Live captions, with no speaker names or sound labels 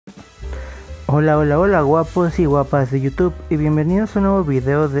Hola, hola, hola guapos y guapas de YouTube y bienvenidos a un nuevo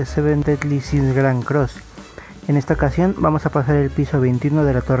video de 7 Deadly Sins Grand Cross. En esta ocasión vamos a pasar el piso 21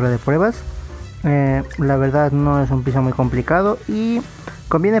 de la torre de pruebas. La verdad no es un piso muy complicado y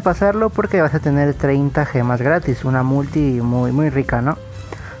conviene pasarlo porque vas a tener 30 gemas gratis, una multi muy rica, ¿no?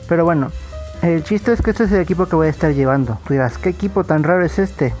 Pero bueno, el chiste es que este es el equipo que voy a estar llevando. Tú dirás, ¿qué equipo tan raro es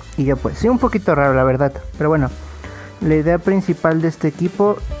este? Y yo pues sí, un poquito raro la verdad, pero bueno. La idea principal de este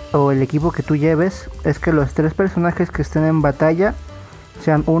equipo, o el equipo que tú lleves, es que los 3 personajes que estén en batalla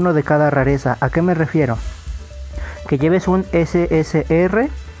sean uno de cada rareza. ¿A qué me refiero? Que lleves un SSR,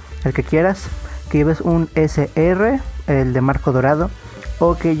 el que quieras, que lleves un SR, el de marco dorado,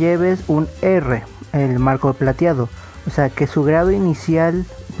 o que lleves un R, el marco plateado. O sea, que su grado inicial,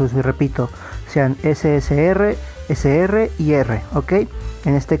 pues repito, sean SSR, SR y R, ¿ok?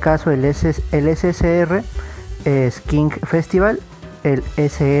 En este caso el SSR es King Festival, el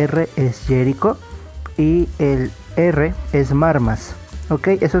SR es Jericho y el R es Marmas. Ok,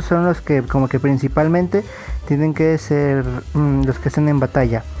 esos son los que como que principalmente tienen que ser los que estén en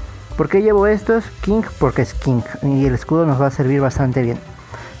batalla. ¿Por qué llevo estos? King porque es King y el escudo nos va a servir bastante bien.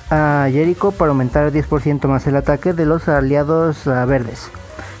 A Jericho para aumentar 10% más el ataque de los aliados verdes.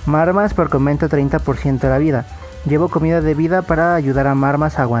 Marmas porque aumenta 30% la vida. Llevo comida de vida para ayudar a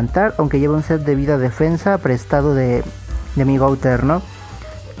Marmas a aguantar, aunque llevo un set de vida defensa prestado de mi Gouter, ¿no?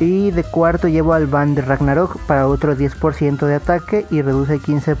 Y de cuarto llevo al Ban de Ragnarok para otro 10% de ataque y reduce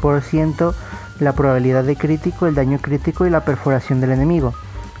 15% la probabilidad de crítico, el daño crítico y la perforación del enemigo.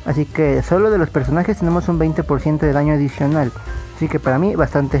 Así que solo de los personajes tenemos un 20% de daño adicional, así que para mí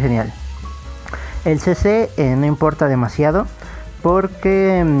bastante genial. El CC no importa demasiado,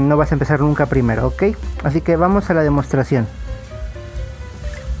 porque no vas a empezar nunca primero, ¿ok? Así que vamos a la demostración.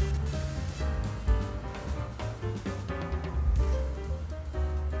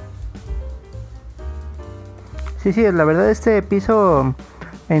 Sí, la verdad este piso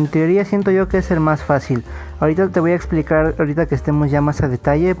en teoría siento yo que es el más fácil. Ahorita te voy a explicar, ahorita que estemos ya más a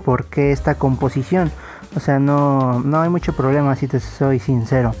detalle, por qué esta composición. O sea, no hay mucho problema si te soy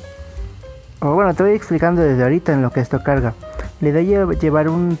sincero. O bueno, te voy explicando desde ahorita en lo que esto carga. La idea de llevar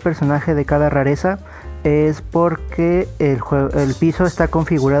un personaje de cada rareza es porque el piso está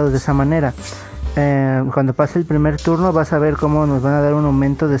configurado de esa manera. Cuando pase el primer turno vas a ver cómo nos van a dar un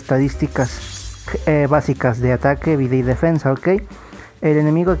aumento de estadísticas básicas de ataque, vida y defensa, ¿ok? El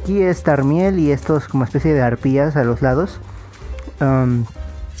enemigo aquí es Tarmiel y estos como especie de arpías a los lados.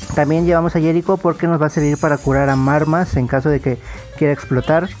 También llevamos a Jericho porque nos va a servir para curar a Marmas en caso de que quiera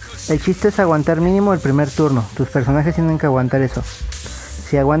explotar. El chiste es aguantar mínimo el primer turno. Tus personajes tienen que aguantar eso.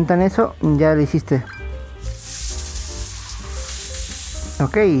 Si aguantan eso, ya lo hiciste.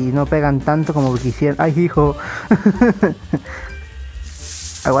 Ok, y no pegan tanto como quisieran. ¡Ay, hijo!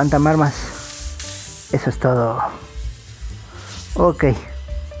 Aguanta Marmas. Eso es todo. Ok,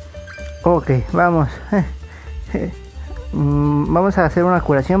 vamos. Vamos a hacer una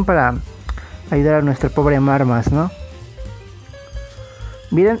curación para ayudar a nuestro pobre Marmas, ¿no?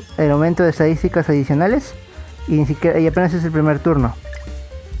 Miren el aumento de estadísticas adicionales y apenas es el primer turno.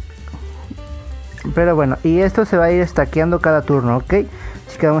 Pero bueno, y esto se va a ir stackeando cada turno, ¿ok?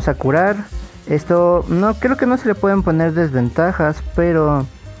 Así que vamos a curar. Esto no creo que no se le pueden poner desventajas, pero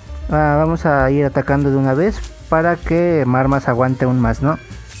vamos a ir atacando de una vez para que Marmas aguante aún más, ¿no?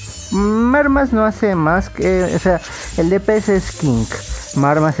 Marmas no hace más que, o sea, el DPS es King.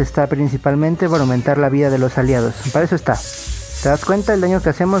 Marmas está principalmente para aumentar la vida de los aliados. Para eso está. ¿Te das cuenta? El daño que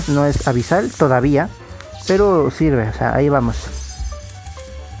hacemos no es abisal todavía, pero sirve, o sea, ahí vamos.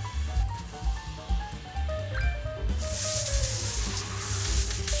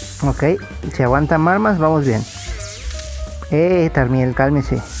 Ok, si aguanta Marmas, vamos bien. Tarmiel,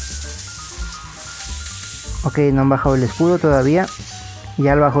 cálmese. Ok, no han bajado el escudo todavía.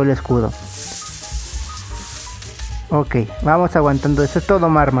 Ya lo bajó el escudo. Ok, vamos aguantando. Eso es todo,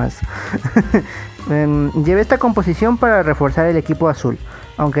 Marmas. Llevé esta composición para reforzar el equipo azul.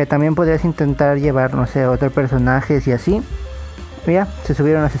 Aunque también podrías intentar llevar, no sé, otros personajes y así. Mira, se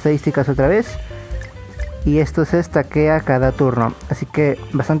subieron las estadísticas otra vez. Y esto se estaquea cada turno. Así que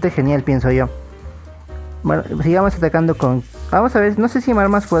bastante genial, pienso yo. Bueno, sigamos atacando con... Vamos a ver, no sé si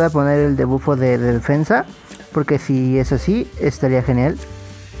Marmas pueda poner el debuffo de defensa. Porque si es así, estaría genial.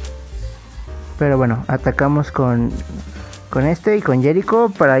 Pero bueno, atacamos con este y con Jericho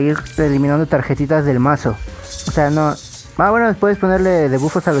para ir eliminando tarjetitas del mazo. O sea, no... bueno, puedes ponerle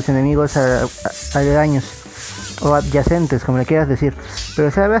debuffos a los enemigos aledaños. O adyacentes, como le quieras decir. Pero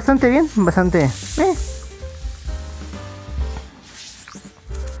o sea, bastante bien, bastante...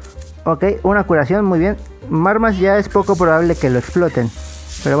 Ok, una curación, muy bien. Marmas ya es poco probable que lo exploten.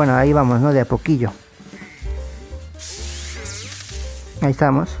 Pero bueno, ahí vamos, ¿no? De a poquillo. Ahí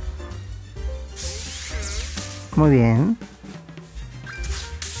estamos. Muy bien.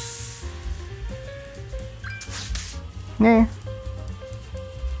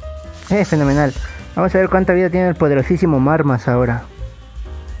 Fenomenal. Vamos a ver cuánta vida tiene el poderosísimo Marmas ahora.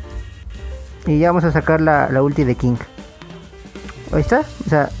 Y ya vamos a sacar la ulti de King. Ahí está. O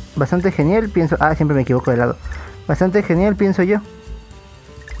sea, bastante genial, pienso. Ah, siempre me equivoco de lado. Bastante genial, pienso yo.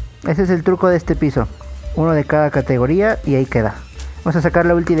 Ese es el truco de este piso. Uno de cada categoría y ahí queda. Vamos a sacar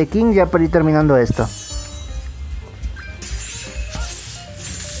la ulti de King ya para ir terminando esto.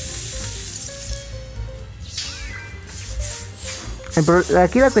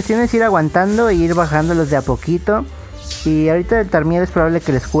 Aquí la cuestión es ir aguantando e ir bajándolos de a poquito. Y ahorita el Tarmiel es probable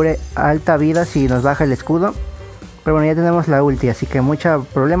que les cure alta vida si nos baja el escudo. Pero bueno, ya tenemos la ulti, así que mucho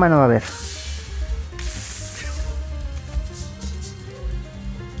problema no va a haber.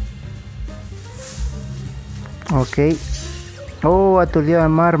 Ok. Oh, aturdió a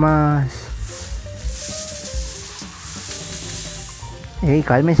Marmas. Ey,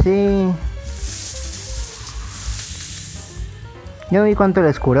 cálmese. Yo no vi cuánto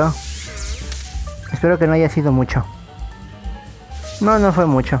les curó. Espero que no haya sido mucho. No, no fue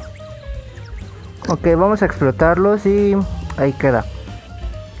mucho. Ok, vamos a explotarlos y ahí queda.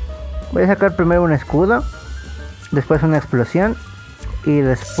 Voy a sacar primero un escudo, después una explosión y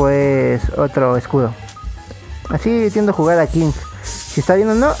después otro escudo. Así tiendo a jugar a King. Si está bien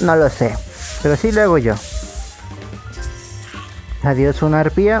o no, no lo sé, pero así lo hago yo. Adiós una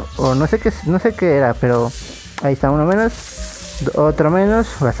arpía, o no sé qué era, pero ahí está uno menos, otro menos,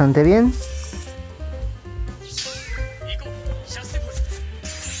 bastante bien.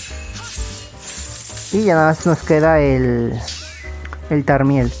 Y ya nada más nos queda el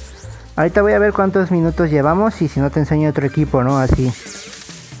Tarmiel. Ahorita voy a ver cuántos minutos llevamos y si no te enseño otro equipo, ¿no? Así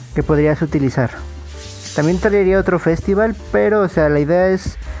que podrías utilizar. También traería otro festival, pero o sea, la idea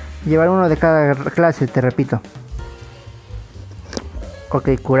es llevar uno de cada clase, te repito. Ok,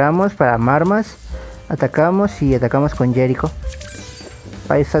 curamos para Marmas, atacamos y atacamos con Jericho.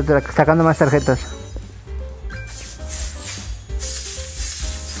 Ahí está sacando más tarjetas.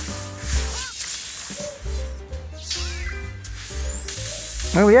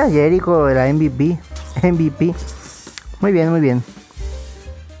 Oh, mira, Jericho, la MVP. Muy bien, muy bien.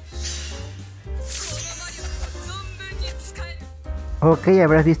 Ok,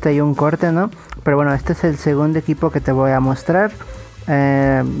 habrás visto ahí un corte, ¿no? Pero bueno, este es el segundo equipo que te voy a mostrar.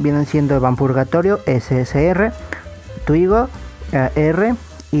 Vienen siendo Vampurgatorio, SSR, Tuigo, R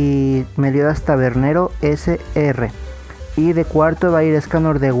y Meliodas Tabernero, SR. Y de cuarto va a ir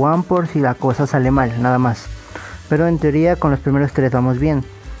Escanor de One por si la cosa sale mal, nada más. Pero en teoría con los primeros tres vamos bien.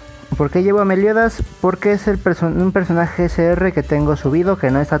 ¿Por qué llevo a Meliodas? Porque es un personaje SR que tengo subido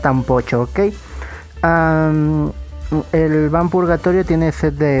que no está tan pocho, ¿ok? El Vampurgatorio tiene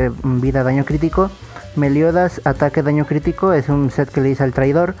set de vida daño crítico. Meliodas ataque daño crítico, es un set que le hice al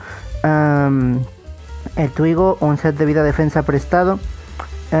traidor. El Tuigo, un set de vida defensa prestado.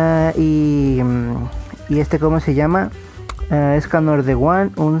 Y este, ¿cómo se llama? Escanor de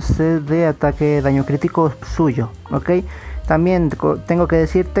One, un set de ataque daño crítico suyo, ¿ok? También tengo que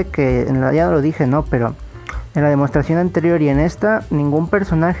decirte que, ya lo dije, ¿no? Pero en la demostración anterior y en esta, ningún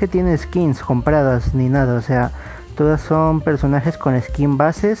personaje tiene skins compradas ni nada, o sea, todas son personajes con skin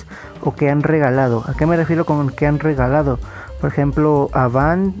bases o que han regalado. ¿A qué me refiero con que han regalado? Por ejemplo, a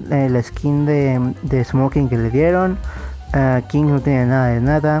Van, la skin de Smoking que le dieron. King no tiene nada de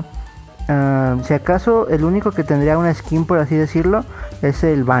nada. Si acaso el único que tendría una skin, por así decirlo, es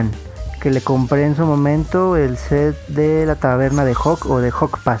el Van, que le compré en su momento el set de la taberna de Hawk o de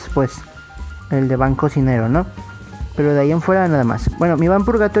Hawk Pass, pues el de Van Cocinero, ¿no? Pero de ahí en fuera nada más. Bueno, mi Van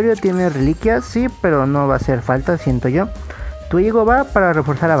Purgatorio tiene reliquias, sí, pero no va a hacer falta, siento yo. Tuigo va para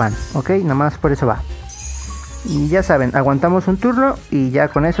reforzar a Van, ok, nada más por eso va. Y ya saben, aguantamos un turno y ya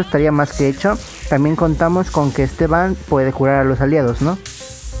con eso estaría más que hecho. También contamos con que este Van puede curar a los aliados, ¿no?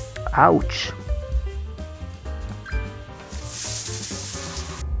 Ouch.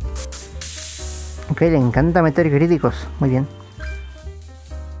 Ok, le encanta meter críticos. Muy bien.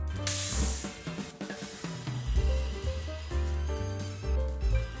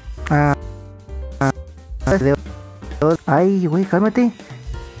 Ay, güey, cálmate.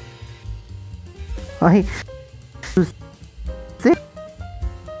 Ay. Sí.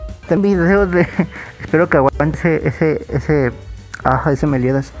 Ten videos de... Espero que aguante ese... Ajá, ese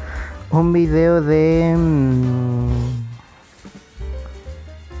Meliodas. Un video de...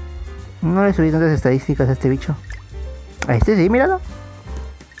 No le subí tantas estadísticas a este bicho. A este sí, míralo.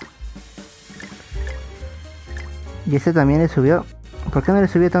 Y este también le subió. ¿Por qué no le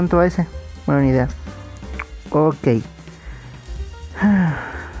subí tanto a ese? Bueno, ni idea. Ok.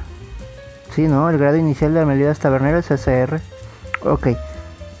 Sí, no, el grado inicial de habilidades tabernero es SR. Ok.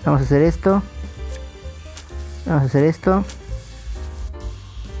 Vamos a hacer esto. Vamos a hacer esto.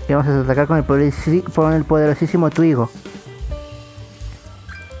 Y vamos a atacar con el poderosísimo Twigo.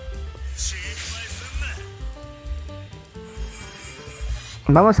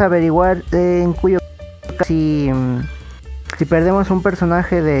 Vamos a averiguar en cuyo si perdemos un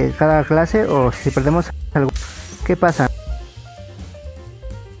personaje de cada clase o si perdemos algo. ¿Qué pasa?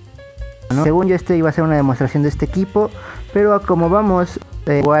 ¿No? Según yo iba a ser una demostración de este equipo, pero como vamos,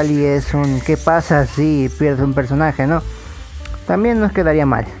 igual y es un ¿qué pasa si pierdes un personaje? ¿No? También nos quedaría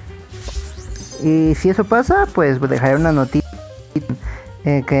mal. Y si eso pasa, pues dejaré una noticia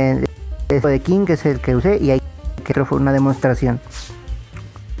que es de King, que es el que usé, y ahí que fue una demostración.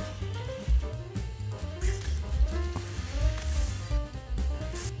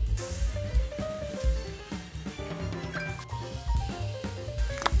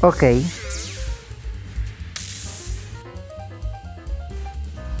 Ok.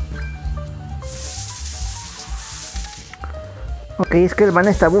 Ok, es que el man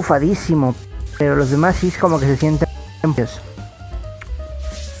está bufadísimo, pero los demás sí es como que se sienten limpios.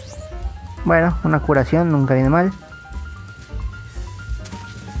 Bueno, una curación nunca viene mal.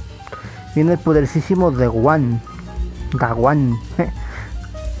 Viene el poderosísimo Dawan.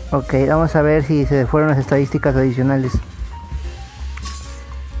 Ok, vamos a ver si se fueron las estadísticas adicionales.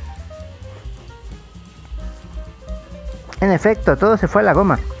 En efecto, todo se fue a la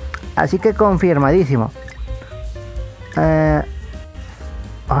goma. Así que confirmadísimo.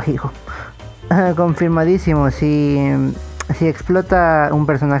 Hijo. Confirmadísimo. Si explota un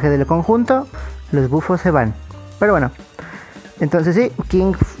personaje del conjunto, los bufos se van. Pero bueno. Entonces sí,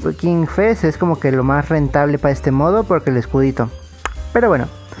 King Fest es como que lo más rentable para este modo porque el escudito. Pero bueno.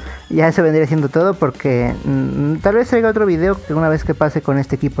 Ya eso vendría siendo todo porque tal vez traiga otro video una vez que pase con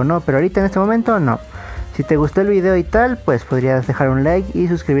este equipo, ¿no? Pero ahorita en este momento no. Si te gustó el video y tal, pues podrías dejar un like y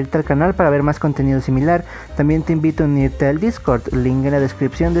suscribirte al canal para ver más contenido similar. También te invito a unirte al Discord, link en la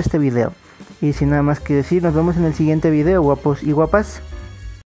descripción de este video. Y sin nada más que decir, nos vemos en el siguiente video, guapos y guapas.